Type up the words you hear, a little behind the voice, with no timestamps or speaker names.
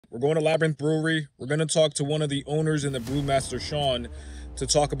We're going to Labyrinth Brewery. We're going to talk to one of the owners and the brewmaster, Sean, to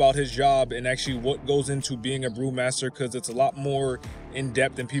talk about his job and actually what goes into being a brewmaster, because it's a lot more in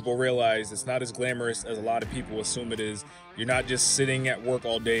depth than people realize. It's not as glamorous as a lot of people assume it is. You're not just sitting at work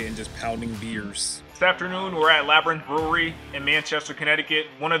all day and just pounding beers. This afternoon, we're at Labyrinth Brewery in Manchester, Connecticut.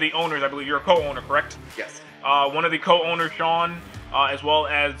 One of the owners, I believe you're a co-owner, correct? Yes. One of the co-owners, Sean, as well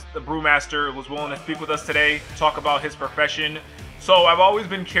as the brewmaster, was willing to speak with us today, talk about his profession. So I've always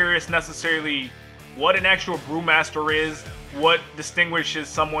been curious necessarily what an actual brewmaster is, what distinguishes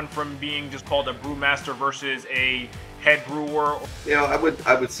someone from being just called a brewmaster versus a head brewer. You know,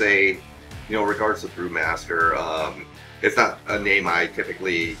 I would say, you know, regards to brewmaster, it's not a name I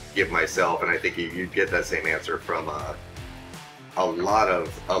typically give myself, and I think you'd get that same answer from a lot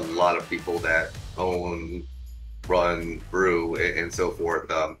of people that own, run, brew, and so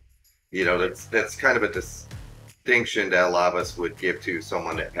forth. You know, that's kind of a distinction that a lot of us would give to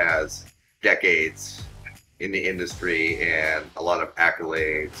someone that has decades in the industry and a lot of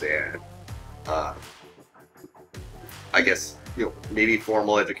accolades and I guess, you know, maybe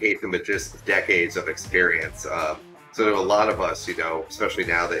formal education, but just decades of experience. So there are a lot of us, you know, especially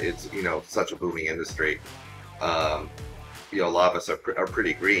now that it's, you know, such a booming industry, you know, a lot of us are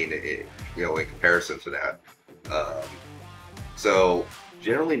pretty green, you know, in comparison to that. So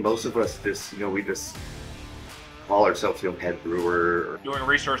generally most of us just, you know, we just call ourselves, you know, head brewer. Doing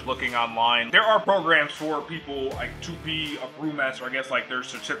research, looking online. There are programs for people like to be a brewmaster, I guess, like their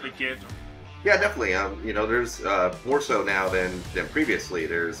certificate. Yeah, definitely. You know, there's more so now than previously.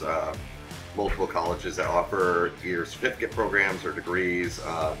 There's multiple colleges that offer either certificate programs or degrees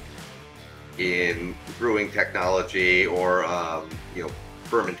in brewing technology, or you know,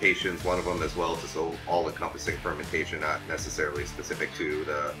 fermentation's one of them as well. Just so all-encompassing fermentation, not necessarily specific to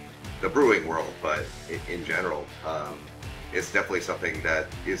the brewing world, but in general, it's definitely something that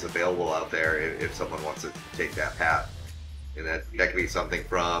is available out there if someone wants to take that path. And that could be something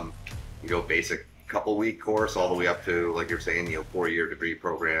from, you know, basic couple-week course all the way up to, like you're saying, you know, 4-year degree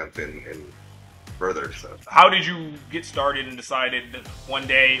programs and further. So how did you get started and decided one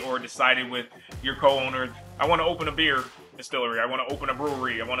day, or decided with your co-owner, I want to open a beer distillery, I want to open a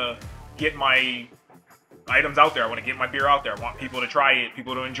brewery, I want to get my items out there, I want to get my beer out there, I want people to try it,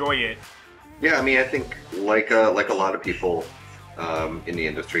 people to enjoy it? Yeah, I mean, I think like a lot of people in the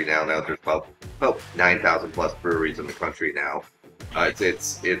industry now there's about 9,000 plus breweries in the country now.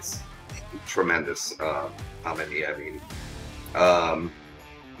 It's tremendous how many. I mean,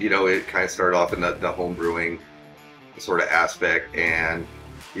 you know, it kind of started off in the home brewing sort of aspect, and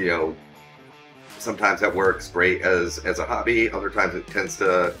you know, sometimes that works great as a hobby. Other times it tends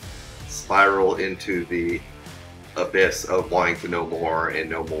to spiral into the abyss of wanting to know more and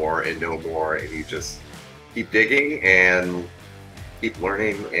know more and know more, and you just keep digging and keep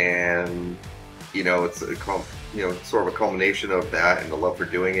learning, and you know, it's you know, sort of a culmination of that and the love for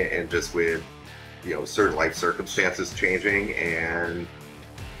doing it, and just with, you know, certain life circumstances changing and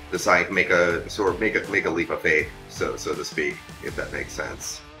deciding to make a leap of faith, so to speak, if that makes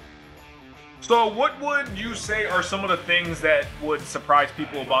sense. So what would you say are some of the things that would surprise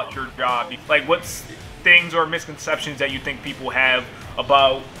people about your job? Like, what's things or misconceptions that you think people have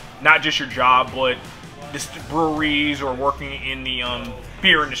about not just your job, but just breweries or working in the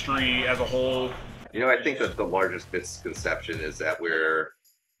beer industry as a whole? You know, I think that the largest misconception is that we're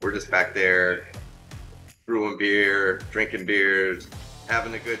just back there brewing beer, drinking beers,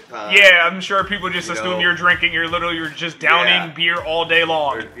 having a good time. Yeah, I'm sure people just assume you're drinking. You're just downing beer all day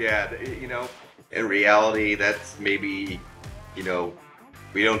long. Yeah, you know, in reality, that's maybe, you know,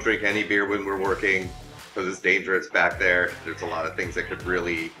 we don't drink any beer when we're working because it's dangerous back there. There's a lot of things that could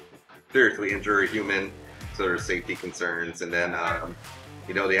really seriously injure a human, so there's safety concerns. And then,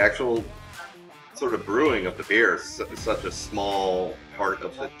 you know, the actual sort of brewing of the beer is such a small part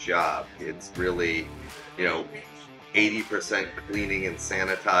of the job. It's really, you know, 80% cleaning and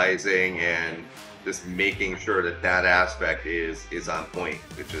sanitizing and just making sure that aspect is on point,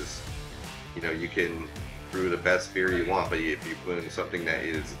 which is, you know, you can brew the best beer you want, but if you put in something that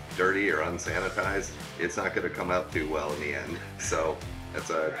is dirty or unsanitized, it's not going to come out too well in the end. So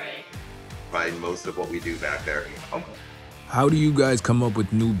that's probably most of what we do back there. How do you guys come up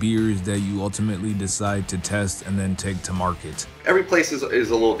with new beers that you ultimately decide to test and then take to market? Every place is a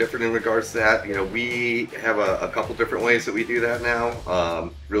little different in regards to that. You know, we have a couple different ways that we do that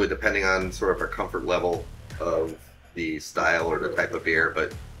now, really depending on sort of our comfort level of the style or the type of beer.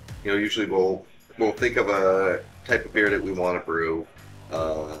 But, you know, usually we'll think of a type of beer that we want to brew,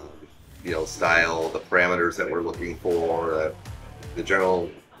 you know, style, the parameters that we're looking for, the general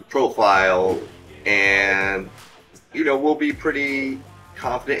profile, and you know, we'll be pretty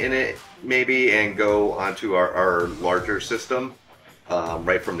confident in it maybe and go onto our larger system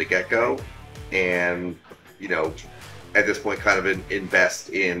right from the get-go, and at this point kind of invest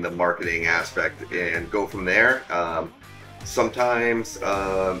in the marketing aspect and go from there. Sometimes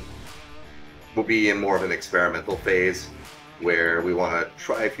we'll be in more of an experimental phase where we want to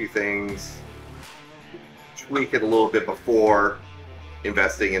try a few things, tweak it a little bit before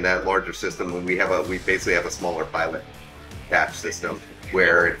investing in that larger system. When we basically have a smaller pilot batch system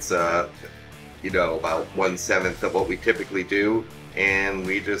where it's about 1/7 of what we typically do, and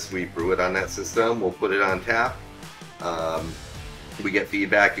we brew it on that system. We'll put it on tap. We get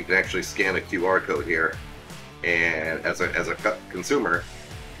feedback. You can actually scan a QR code here, and as a consumer,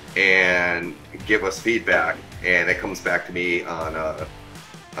 and give us feedback, and it comes back to me on a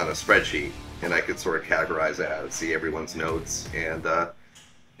spreadsheet, and I can sort of categorize that and see everyone's notes, and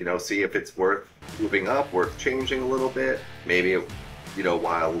see if it's worth moving up, worth changing a little bit. Maybe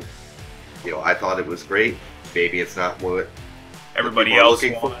while I thought it was great, maybe it's not what everybody else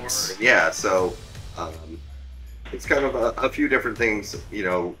wants. For. Yeah, so it's kind of a few different things,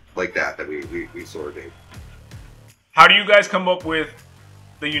 like that we sort of do. How do you guys come up with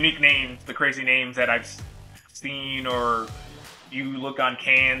the unique names, the crazy names that I've seen, or you look on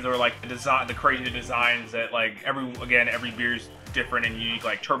cans, or like the crazy designs that every beer's different and unique,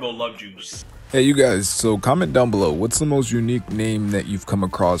 like Turbo Love Juice? Hey, you guys, so comment down below. What's the most unique name that you've come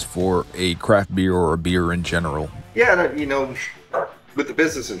across for a craft beer or a beer in general? Yeah, with the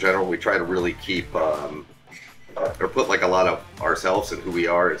business in general, we try to really keep or put like a lot of ourselves and who we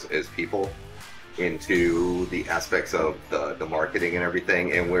are as people into the aspects of the marketing and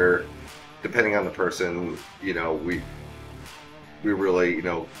everything. And we're, depending on the person, we really,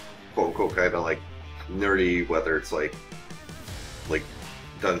 quote unquote, kind of like nerdy, whether it's like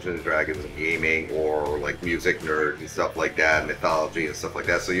Dungeons and Dragons and gaming, or like music nerd and stuff like that, mythology and stuff like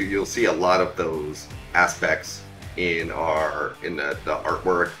that. So you'll see a lot of those aspects in the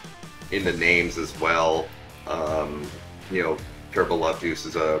artwork, in the names as well. Turbo Love Juice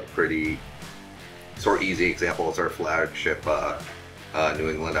is a pretty sort of easy example. It's our flagship New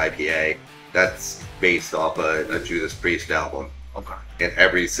England IPA. That's based off a Judas Priest album. Okay. And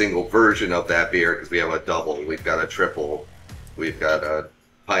every single version of that beer, because we have a double, we've got a triple, we've got a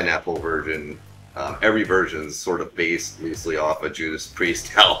pineapple version. Every version is sort of based loosely off a Judas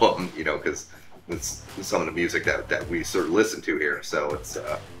Priest album, because it's some of the music that we sort of listen to here. So it's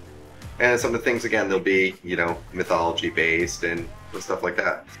and some of the things, again, they'll be mythology based and stuff like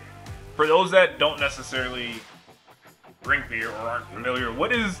that. For those that don't necessarily drink beer or aren't familiar,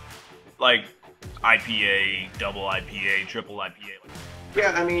 what is like IPA, double IPA, triple IPA?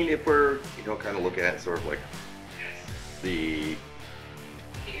 Yeah, I mean, if we're kind of looking at sort of like the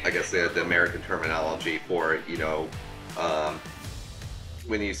American terminology for it,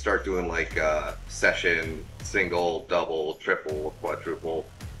 when you start doing like session, single, double, triple, quadruple,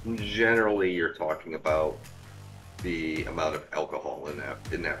 generally you're talking about the amount of alcohol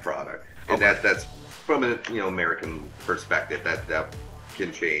in that product, and that's from an American perspective that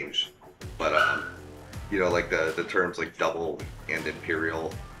can change, but like the terms like double and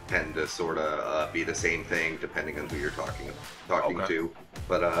imperial tend to sort of be the same thing depending on who you're talking to.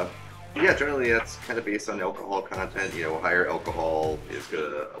 But yeah, generally that's kind of based on alcohol content. Higher alcohol is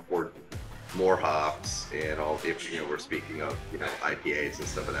going to afford more hops, and all, if we're speaking of IPAs and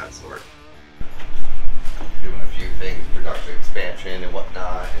stuff of that sort. Doing a few things, production expansion and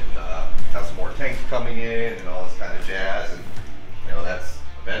whatnot, and have some more tanks coming in and all this kind of jazz. And that's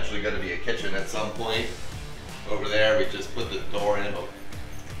eventually going to be a kitchen at some point. Over there, we just put the door in, but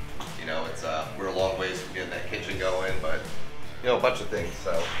it's we're a long ways from getting that kitchen going, but a bunch of things.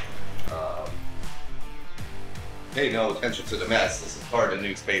 So pay no attention to the mess. This is part of the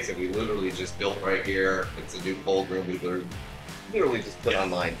new space that we literally just built right here. It's a new cold room we literally just put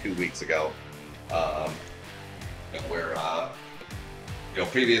online 2 weeks ago. Where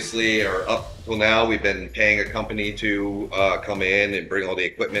previously or up till now, we've been paying a company to come in and bring all the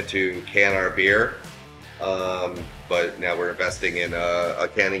equipment to can our beer. But now we're investing in a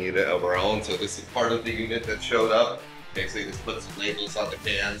canning unit of our own. So this is part of the unit that showed up. Basically, this puts labels on the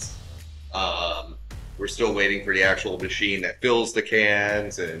cans. We're still waiting for the actual machine that fills the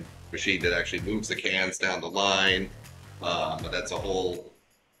cans and machine that actually moves the cans down the line. But that's a whole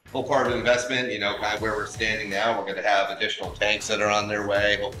part of the investment. Kind of where we're standing now. We're going to have additional tanks that are on their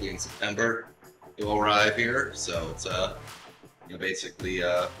way. Hopefully in September, they'll arrive here. So it's basically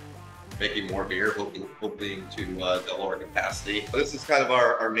making more beer, hoping to double our capacity. But this is kind of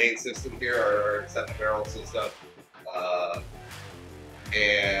our main system here, our 7-barrel system.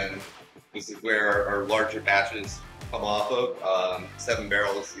 And this is where our larger batches come off of. 7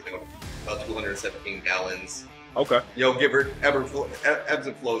 barrels, about 217 gallons. Okay. Ebbs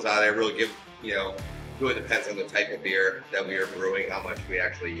and flows out. It really really depends on the type of beer that we are brewing, how much we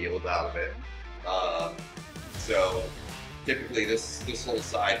actually yield out of it. So typically this whole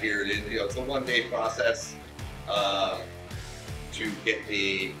side here, it's a 1-day process to get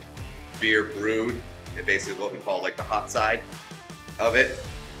the beer brewed. It's basically what we call like the hot side of it.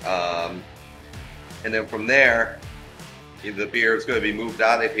 And then from there, the beer is going to be moved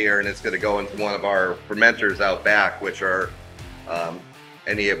out of here and it's going to go into one of our fermenters out back, which are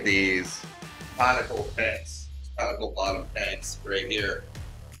any of these conical bottom tanks right here,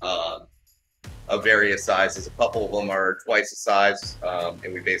 of various sizes. A couple of them are twice the size,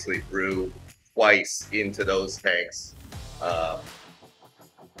 and we basically brew twice into those tanks,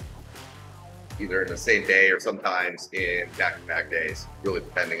 either in the same day or sometimes in back-to-back days, really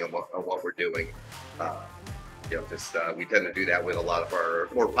depending on what we're doing. We tend to do that with a lot of our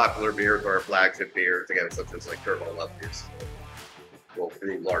more popular beers or our flagship beers, again, such as like Turbo Lovers. We'll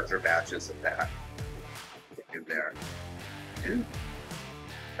brew larger batches of that in there. Kind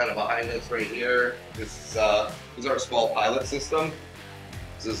of behind us right here, this is our small pilot system.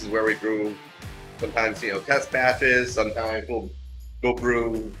 So this is where we brew sometimes, test batches. Sometimes we'll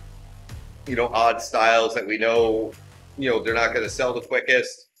brew, odd styles that we know, they're not going to sell the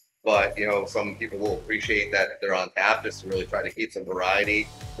quickest. But, some people will appreciate that they're on tap just to really try to keep some variety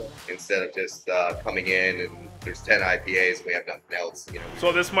instead of just coming in and there's 10 IPAs and we have nothing else.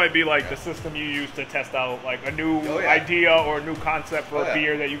 So this might be like the system you use to test out like a new idea or a new concept for a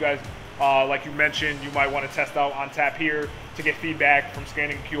beer that you guys, like you mentioned, you might want to test out on tap here to get feedback from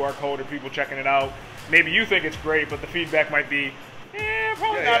scanning a QR code or people checking it out. Maybe you think it's great, but the feedback might be,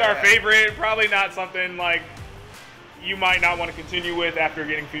 probably not our favorite, probably not something like you might not want to continue with after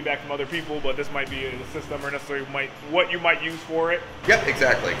getting feedback from other people, but this might be a system or necessarily what you might use for it. Yep,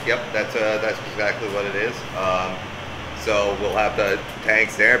 exactly. Yep, that's exactly what it is. So we'll have the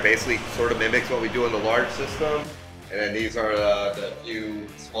tanks there, basically sort of mimics what we do in the large system. And then these are the few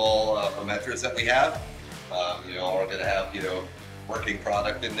small fermenters that we have. We're going to have, working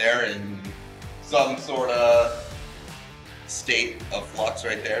product in there in some sort of state of flux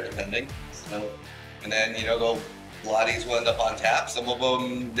right there, depending. So, and then, a lot of these will end up on tap. Some of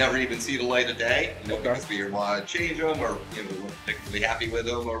them never even see the light of day, because we want to change them or we're particularly happy with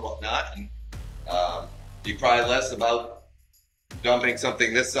them or whatnot. And you probably less about dumping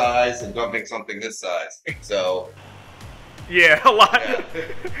something this size and dumping something this size. So yeah, a lot. Yeah.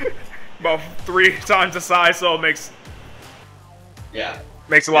 About 3 times the size, so it makes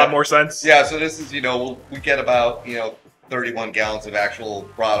a lot more sense. Yeah. So this is we get about 31 gallons of actual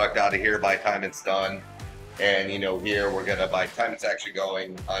product out of here by the time it's done. And, here we're going to, by the time it's actually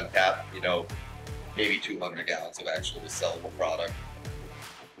going on tap, maybe 200 gallons of actually sellable product.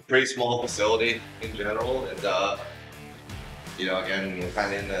 Pretty small facility in general. And, again, we're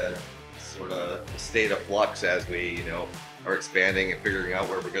kind of in the sort of state of flux as we, are expanding and figuring out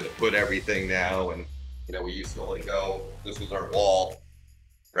where we're going to put everything now. And, we used to only go, this was our wall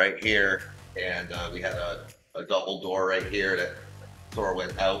right here. And we had a double door right here that door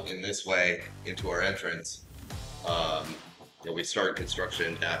went out in this way into our entrance. We started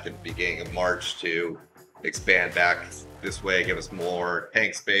construction at the beginning of March to expand back this way, give us more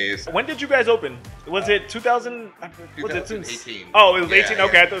tank space. When did you guys open? Was it 2000? 2018. Oh, it was 18.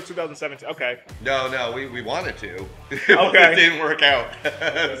 Okay, I thought it was 2017. Okay. No, we wanted to. Okay. It didn't work out.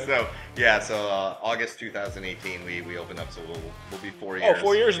 So August 2018 we opened up. So we'll be 4 years. Oh,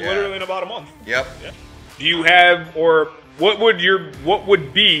 4 years, literally in about a month. Yep. Yeah. Do you have, or what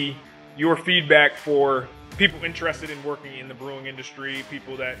would be your feedback for people interested in working in the brewing industry,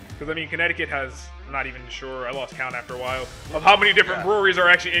 people that, because Connecticut has, I'm not even sure, I lost count after a while, of how many different breweries are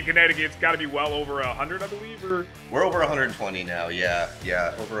actually in Connecticut. It's got to be well over 100, I believe, or? We're over 120 now, yeah,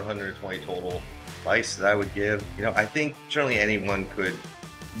 over 120 total. Advice that I would give, I think generally anyone could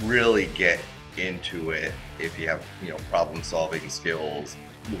really get into it if you have, problem solving skills,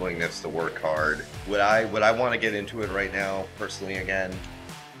 willingness to work hard. Would I want to get into it right now, personally, again?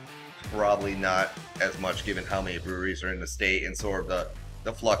 Probably not as much, given how many breweries are in the state and sort of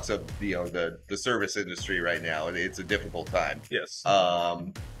the flux of the service industry right now. It's a difficult time. Yes.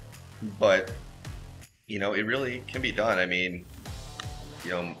 But it really can be done.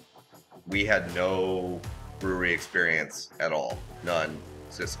 We had no brewery experience at all, none.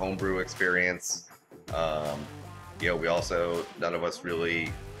 It's just homebrew experience. We also, none of us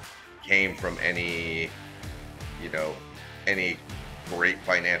really came from any great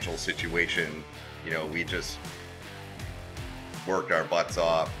financial situation. We just worked our butts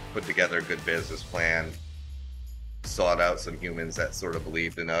off, put together a good business plan, sought out some humans that sort of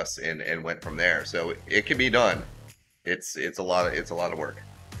believed in us and went from there. So it can be done. It's a lot of work.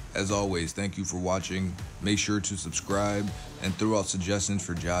 As always, thank you for watching. Make sure to subscribe and throw out suggestions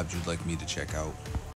for jobs you'd like me to check out.